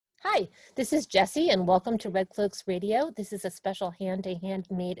Hi, this is Jessie, and welcome to Red Cloaks Radio. This is a special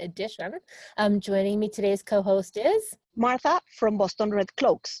hand-to-handmade edition. Joining me today's co-host is Martha from Boston Red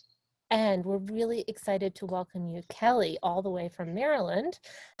Cloaks. And we're really excited to welcome you, Kelly, all the way from Maryland.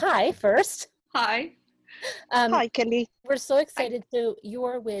 Hi, first. Hi. Hi, Kelly. We're so excited. So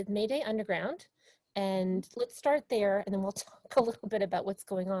you're with Mayday Underground, and let's start there, and then we'll talk a little bit about what's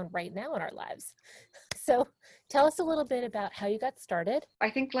going on right now in our lives. So tell us a little bit about how you got started. I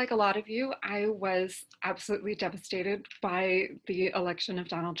think like a lot of you, I was absolutely devastated by the election of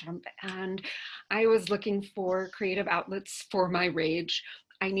Donald Trump, and I was looking for creative outlets for my rage.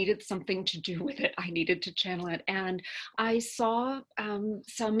 I needed something to do with it. I needed to channel it. And I saw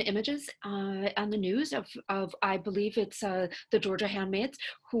some images on the news of I believe it's the Georgia handmaids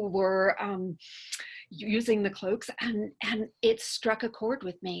who were using the cloaks, and it struck a chord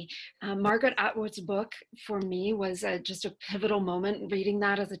with me. Margaret Atwood's book for me was just a pivotal moment. Reading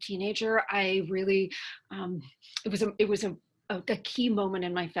that as a teenager, I really, it was a key moment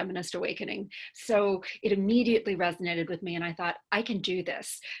in my feminist awakening. So it immediately resonated with me, and I thought, I can do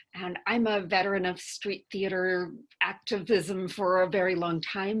this. And I'm a veteran of street theater activism for a very long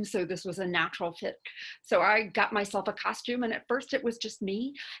time, so this was a natural fit. So I got myself a costume, and at first it was just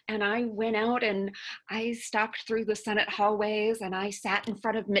me, and I went out and I stalked through the Senate hallways, and I sat in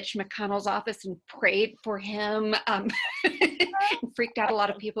front of Mitch McConnell's office and prayed for him. Freaked out a lot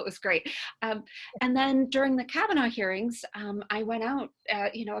of people. It was great. And then during the Kavanaugh hearings, I went out,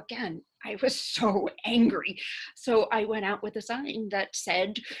 again, I was so angry. So I went out with a sign that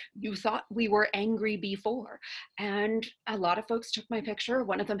said, "You thought we were angry before." And a lot of folks took my picture.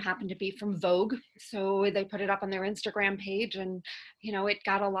 One of them happened to be from Vogue. So they put it up on their Instagram page, and, it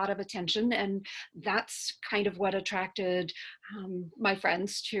got a lot of attention. And that's kind of what attracted my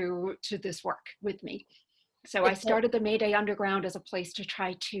friends to this work with me. So I started the Mayday Underground as a place to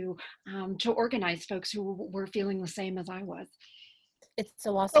try to organize folks who were feeling the same as I was. It's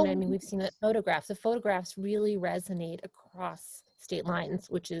so awesome. I mean, we've seen the photographs. The photographs really resonate across state lines,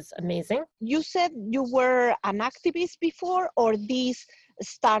 which is amazing. You said you were an activist before, or this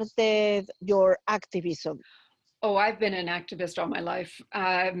started your activism? Oh, I've been an activist all my life.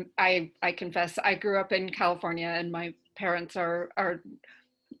 I confess, I grew up in California, and my parents are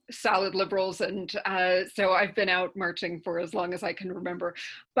solid liberals, and so I've been out marching for as long as I can remember.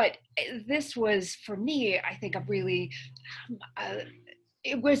 But this was, for me, I think, a really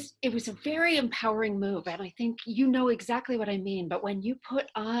it was a very empowering move, and I think you know exactly what I mean. But when you put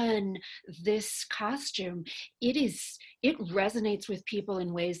on this costume, it resonates with people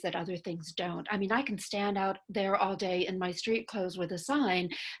in ways that other things don't. I mean, I can stand out there all day in my street clothes with a sign,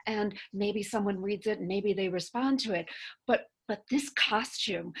 and maybe someone reads it and maybe they respond to it, but this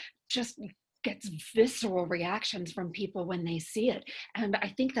costume just gets visceral reactions from people when they see it. And I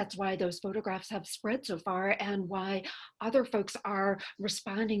think that's why those photographs have spread so far, and why other folks are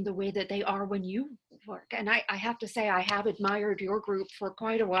responding the way that they are when you work. And I have to say, I have admired your group for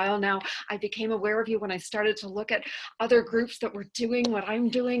quite a while now. I became aware of you when I started to look at other groups that were doing what I'm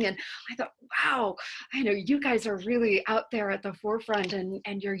doing. And I thought, wow, I know you guys are really out there at the forefront,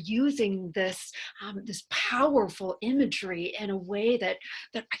 and you're using this powerful imagery in a way that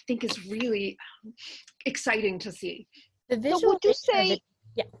I think is really exciting to see. The visual. So would you say?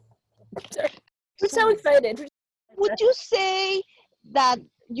 Yeah. Sorry. I'm so excited. Would you say that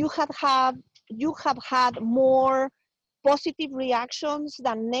you have had more positive reactions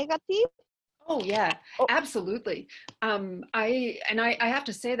than negative? Oh yeah, absolutely. I have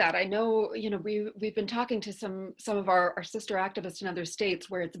to say that I know, we've been talking to some of our sister activists in other states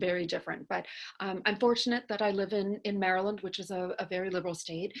where it's very different, but I'm fortunate that I live in Maryland, which is a very liberal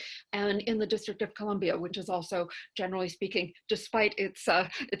state, and in the District of Columbia, which is also, generally speaking, despite its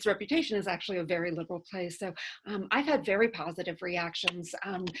reputation, is actually a very liberal place. So I've had very positive reactions.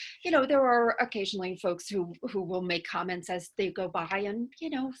 There are occasionally folks who will make comments as they go by, and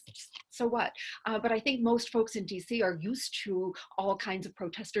so what? But I think most folks in DC are used to all kinds of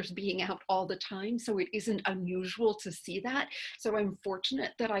protesters being out all the time, so it isn't unusual to see that. So I'm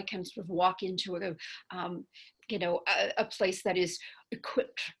fortunate that I can sort of walk into a place that is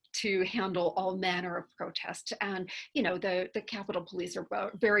equipped to handle all manner of protest. And the Capitol Police are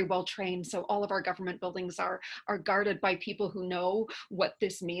very well trained, so all of our government buildings are guarded by people who know what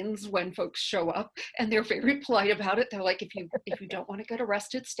this means when folks show up, and they're very polite about it. They're like, if you don't want to get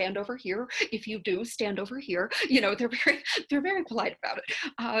arrested, stand over here. If you do, stand over here. They're very polite about it.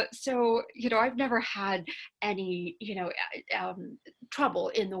 So I've never had any trouble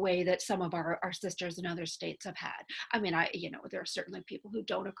in the way that some of our sisters in other states have had. I mean, there are certainly people who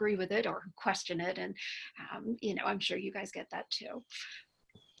don't agree with it or who question it, and I'm sure you guys get that too.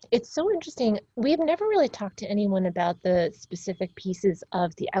 It's so interesting. We've never really talked to anyone about the specific pieces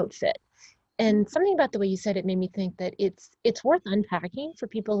of the outfit. And something about the way you said it made me think that it's worth unpacking for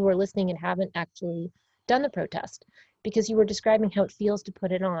people who are listening and haven't actually done the protest, because you were describing how it feels to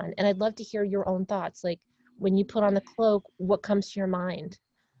put it on. And I'd love to hear your own thoughts. Like when you put on the cloak, what comes to your mind?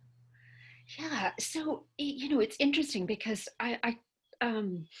 Yeah, so it's interesting because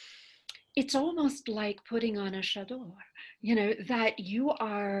it's almost like putting on a chador, that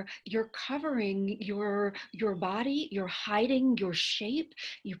you're covering your body, you're hiding your shape.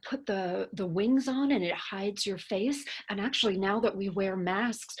 You put the wings on and it hides your face. And actually, now that we wear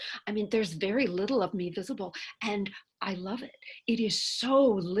masks, I mean, there's very little of me visible, and I love it. It is so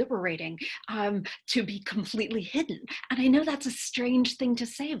liberating to be completely hidden. And I know that's a strange thing to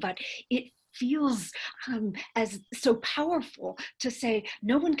say, but it feels as so powerful to say,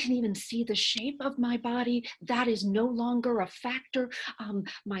 no one can even see the shape of my body. That is no longer a factor.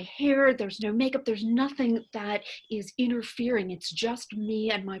 My hair, there's no makeup, there's nothing that is interfering. It's just me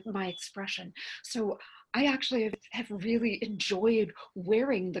and my expression. So I actually have really enjoyed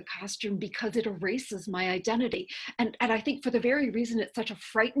wearing the costume because it erases my identity. And I think for the very reason it's such a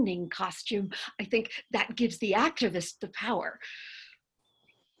frightening costume, I think that gives the activist the power.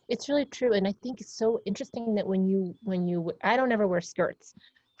 It's really true. And I think it's so interesting that I don't ever wear skirts.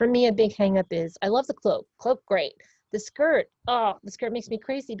 For me, a big hang up is I love the cloak. Cloak, great. The skirt makes me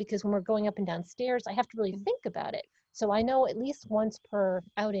crazy because when we're going up and down stairs, I have to really think about it. So I know at least once per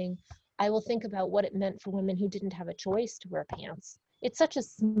outing, I will think about what it meant for women who didn't have a choice to wear pants. It's such a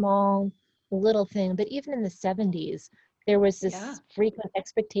small little thing, but even in the 70s, there was Yeah. this frequent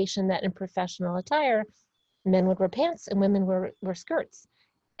expectation that in professional attire, men would wear pants and women wear skirts.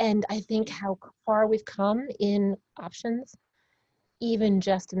 And I think how far we've come in options, even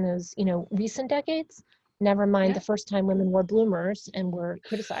just in those, recent decades, never mind Yeah. the first time women wore bloomers and were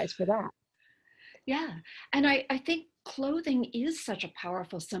criticized for that. Yeah. And I think clothing is such a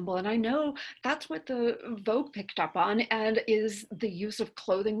powerful symbol. And I know that's what the Vogue picked up on, and is the use of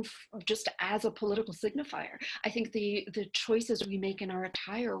clothing just as a political signifier. I think the choices we make in our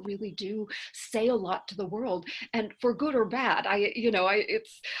attire really do say a lot to the world, and for good or bad. I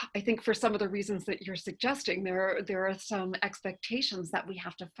think for some of the reasons that you're suggesting, there are some expectations that we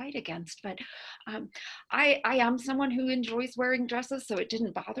have to fight against. But I am someone who enjoys wearing dresses, so it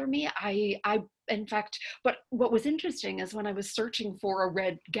didn't bother me. I in fact, but what was interesting is when I was searching for a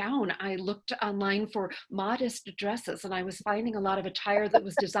red gown, I looked online for modest dresses, and I was finding a lot of attire that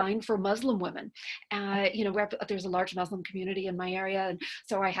was designed for Muslim women. There's a large Muslim community in my area, and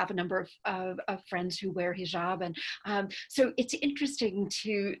so I have a number of friends who wear hijab, and so it's interesting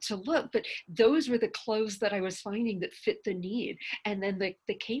to look. But those were the clothes that I was finding that fit the need, and then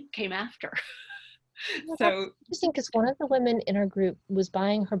the cape came after. Well, that's So interesting because one of the women in our group was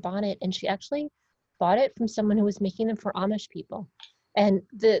buying her bonnet and she actually bought it from someone who was making them for Amish people. And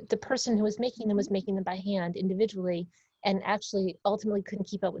the person who was making them by hand individually, and actually ultimately couldn't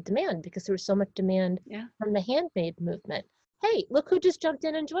keep up with demand because there was so much demand yeah. from the handmade movement. Hey, look who just jumped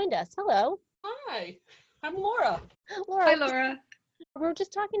in and joined us. Hello. Hi, I'm Laura. Hi, Laura, Laura. we're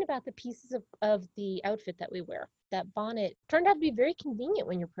just talking about the pieces of the outfit that we wear. That bonnet turned out to be very convenient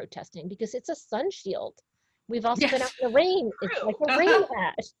when you're protesting because it's a sun shield. We've also been out Yes. in the rain. It's like a rain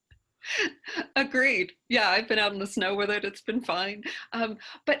hat. Agreed. Yeah, I've been out in the snow with it. It's been fine.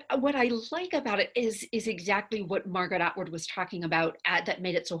 But what I like about it is exactly what Margaret Atwood was talking about, that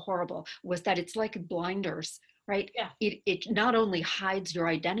made it so horrible, was that it's like blinders, right? Yeah. It not only hides your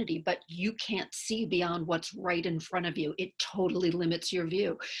identity, but you can't see beyond what's right in front of you. It totally limits your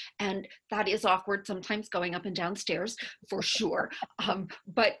view. And that is awkward sometimes going up and down stairs, for sure.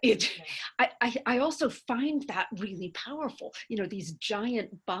 But I also find that really powerful. These giant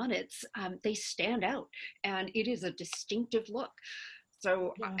bonnets, they stand out, and it is a distinctive look.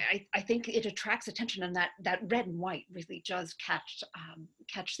 So Yeah. I think it attracts attention, and that red and white really does catch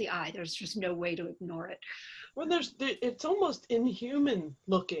the eye. There's just no way to ignore it. Well, it's almost inhuman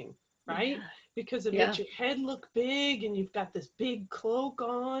looking, right? Yeah. Because it Yeah. makes your head look big, and you've got this big cloak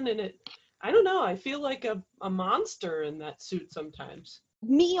on, and I don't know, I feel like a monster in that suit sometimes.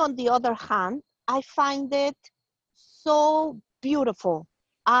 Me, on the other hand, I find it so beautiful.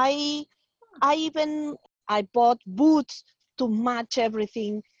 I I bought boots to match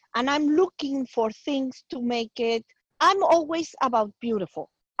everything, and I'm looking for things to make it. I'm always about beautiful.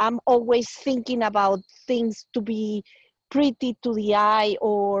 I'm always thinking about things to be pretty to the eye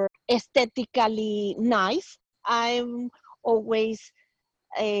or aesthetically nice. I'm always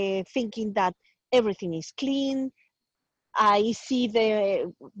thinking that everything is clean. I see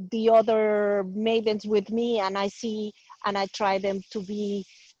the other maidens with me, and I try them to be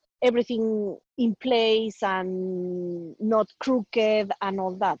everything in place and not crooked and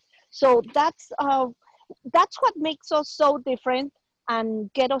all that. So that's what makes us so different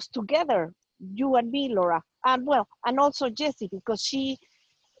and get us together, you and me, Laura, and well, and also Jessie, because she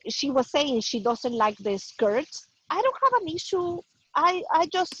was saying she doesn't like the skirts. I don't have an issue. I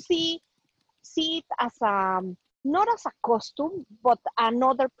just see it as not as a costume, but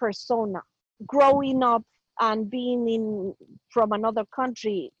another persona. Growing up and being in from another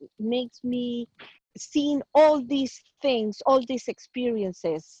country makes me seeing all these things, all these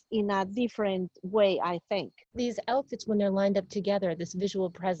experiences in a different way, I think. These outfits, when they're lined up together, this visual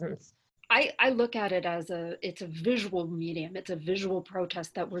presence. I look at it as it's a visual medium. It's a visual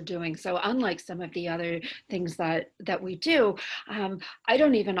protest that we're doing. So unlike some of the other things that we do, I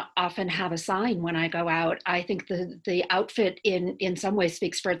don't even often have a sign when I go out. I think the outfit in some ways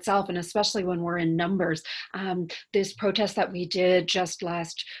speaks for itself, and especially when we're in numbers. This protest that we did just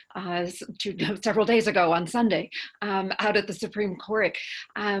several days ago on Sunday, out at the Supreme Court,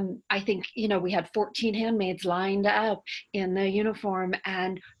 I think, we had 14 handmaids lined up in the uniform,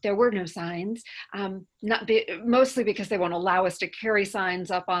 and there were no signs, mostly because they won't allow us to carry signs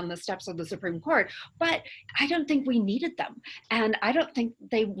up on the steps of the Supreme Court. But I don't think we needed them, and I don't think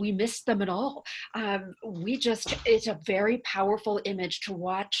we missed them at all. It's a very powerful image to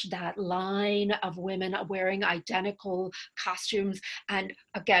watch that line of women wearing identical costumes, and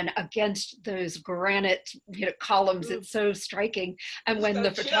again against those granite columns. It's so striking. And when the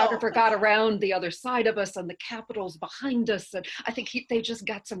photographer got around the other side of us and the Capitol's behind us, and I think they just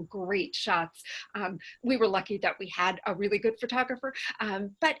got some great shots. We were lucky that we had a really good photographer.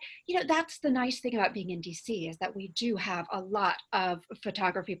 But that's the nice thing about being in DC, is that we do have a lot of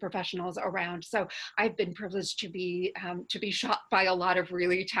photography professionals around. So I've been privileged to be shot by a lot of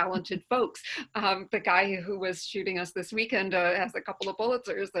really talented folks. The guy who was shooting us this weekend has a couple of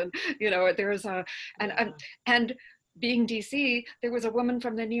Pulitzers, and there's and being DC, there was a woman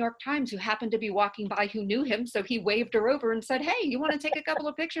from the New York Times who happened to be walking by who knew him. So he waved her over and said, "Hey, you want to take a couple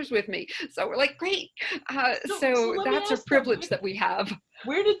of pictures with me?" So we're like, great. So that's a privilege that we have.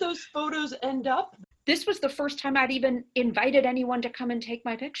 Where did those photos end up? This was the first time I'd even invited anyone to come and take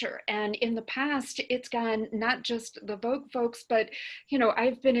my picture. And in the past, it's gone not just the Vogue folks, but,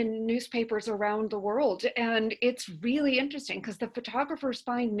 I've been in newspapers around the world. And it's really interesting because the photographers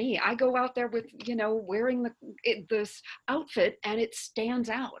find me. I go out there with, wearing this outfit, and it stands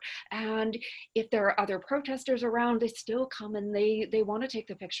out. And if there are other protesters around, they still come and they want to take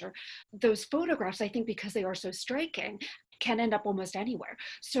the picture. Those photographs, I think, because they are so striking, can end up almost anywhere.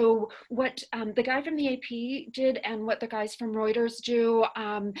 So what the guy from the AP did, and what the guys from Reuters do,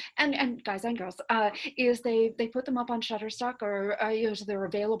 and guys and girls, is they put them up on Shutterstock, or so they're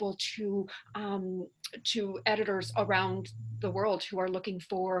available to editors around the world who are looking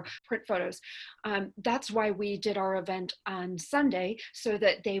for print photos. That's why we did our event on Sunday, so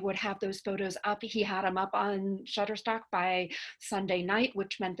that they would have those photos up. He had them up on Shutterstock by Sunday night,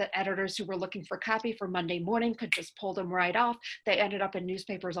 which meant that editors who were looking for copy for Monday morning could just pull them right off. They ended up in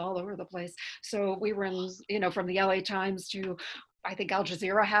newspapers all over the place. So we were in, from the LA Times to, I think Al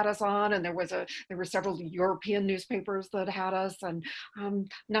Jazeera had us on, and there were several European newspapers that had us, and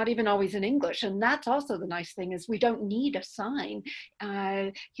not even always in English. And that's also the nice thing, is we don't need a sign.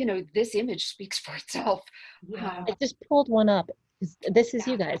 This image speaks for itself. Yeah. I just pulled one up. This is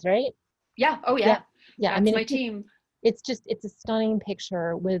you guys, right? Yeah. Oh yeah. Yeah. That's my team. It's a stunning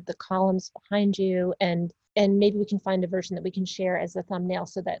picture with the columns behind you, and maybe we can find a version that we can share as a thumbnail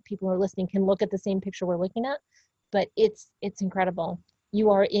so that people who are listening can look at the same picture we're looking at. But it's incredible. You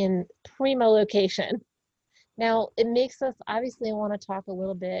are in primo location. Now, it makes us obviously want to talk a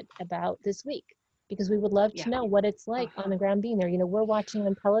little bit about this week, because we would love to know what it's like on the ground being there. We're watching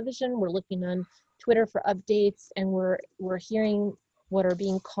on television, we're looking on Twitter for updates, and we're hearing what are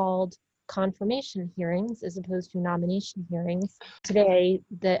being called confirmation hearings as opposed to nomination hearings. Today,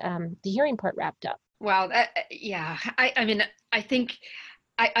 the hearing part wrapped up. Wow. I mean, I think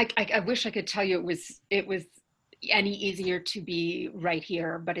I wish I could tell you it was any easier to be right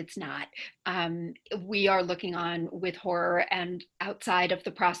here, but it's not. We are looking on with horror and outside of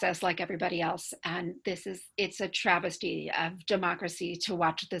the process like everybody else. And it's a travesty of democracy to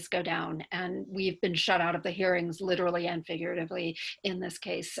watch this go down. And we've been shut out of the hearings, literally and figuratively, in this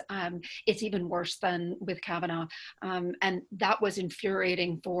case. It's even worse than with Kavanaugh. And that was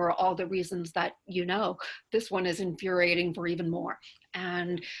infuriating for all the reasons that this one is infuriating for even more.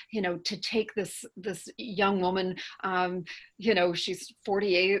 And to take this young woman, she's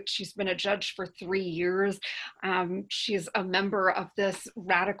 48, she's been a judge for 3 years, she's a member of this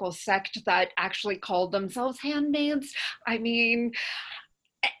radical sect that actually called themselves handmaids. I mean,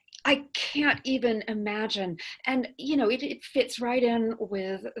 I can't even imagine. And, you know, it fits right in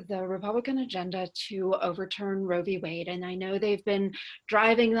with the Republican agenda to overturn Roe v. Wade. And I know they've been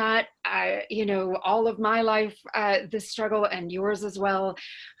driving that, you know, all of my life, this struggle, and yours as well.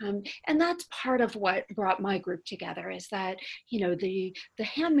 And that's part of what brought my group together, is that, you know, the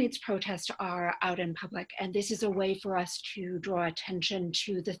handmaids protests are out in public. And this is a way for us to draw attention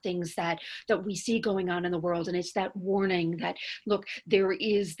to the things that we see going on in the world. And it's that warning that, look, there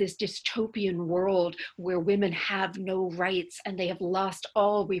is this dystopian world where women have no rights and they have lost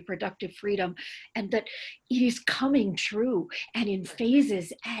all reproductive freedom, and that it is coming true, and in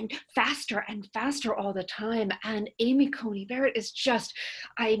phases, and faster all the time. And Amy Coney Barrett is just,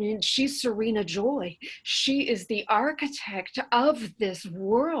 I mean, she's Serena Joy. She is the architect of this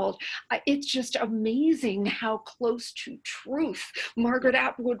world. It's just amazing how close to truth Margaret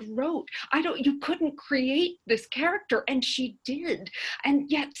Atwood wrote. You couldn't create this character, and she did. And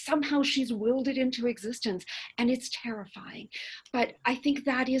yet somehow she's willed it into existence, and it's terrifying. But I think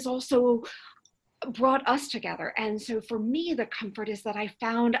that is also brought us together. And so for me, the comfort is that I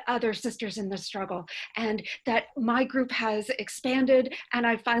found other sisters in the struggle, and that my group has expanded, and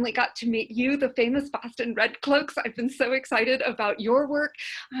I finally got to meet you, the famous Boston Red Cloaks. I've been so excited about your work.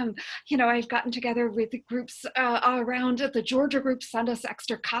 You know, I've gotten together with groups around. The Georgia group sent us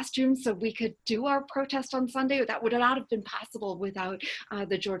extra costumes so we could do our protest on Sunday. That would not have been possible without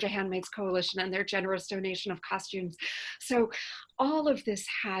the Georgia Handmaids Coalition and their generous donation of costumes. So all of this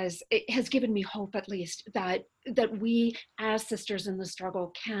has given me hope, at least, that we as sisters in the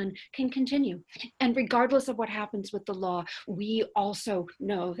struggle can continue. And regardless of what happens with the law, we also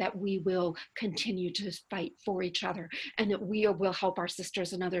know that we will continue to fight for each other, and that we will help our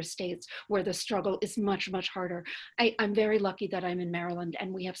sisters in other states where the struggle is much, much harder. I'm very lucky that I'm in Maryland,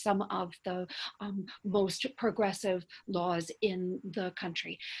 and we have some of the most progressive laws in the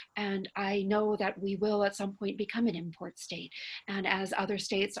country. And I know that we will at some point become an import state. And as other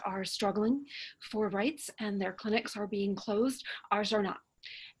states are struggling for rights and their clinics are being closed, ours are not.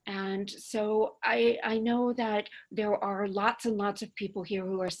 And so I know that there are lots and lots of people here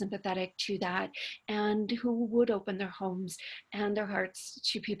who are sympathetic to that, and who would open their homes and their hearts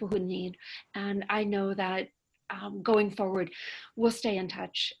to people who need. And I know that going forward, we'll stay in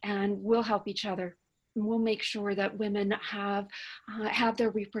touch, and we'll help each other. And we'll make sure that women have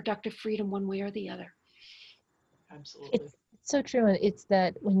their reproductive freedom one way or the other. Absolutely. It's so true. And it's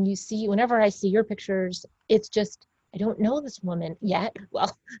that whenever I see your pictures, it's just, I don't know this woman yet.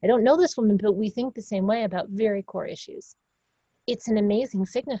 Well, I don't know this woman, but we think the same way about very core issues. It's an amazing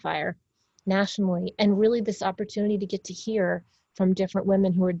signifier nationally, and really this opportunity to get to hear from different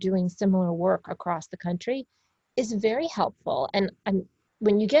women who are doing similar work across the country is very helpful. And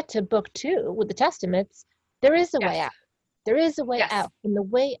when you get to book 2 with the Testaments, there is a way out. There is a way out. And the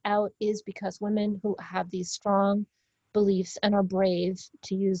way out is because women who have these strong beliefs and are brave,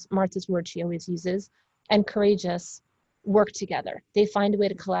 to use Martha's word she always uses, and courageous, work together. They find a way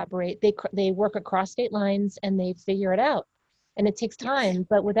to collaborate. They work across state lines, and they figure it out. And it takes time,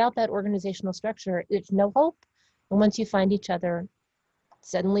 but without that organizational structure, there's no hope. And once you find each other,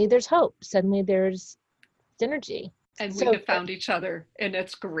 suddenly there's hope. Suddenly there's synergy. And we have found each other, and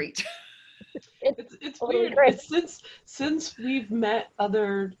it's great. It's weird. It's since we've met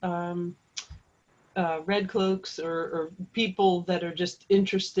other Red Cloaks or people that are just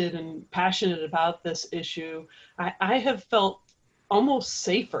interested and passionate about this issue, I have felt almost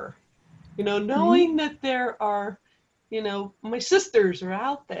safer, you know, knowing that there are, you know, my sisters are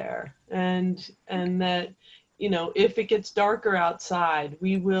out there, and that, you know, if it gets darker outside,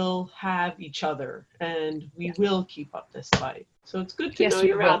 we will have each other, and we will keep up this fight. So it's good to know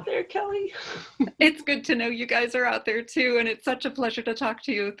you're out there, Kelly. It's good to know you guys are out there too. And it's such a pleasure to talk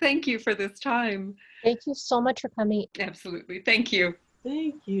to you. Thank you for this time. Thank you so much for coming. Absolutely. Thank you.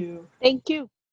 Thank you. Thank you.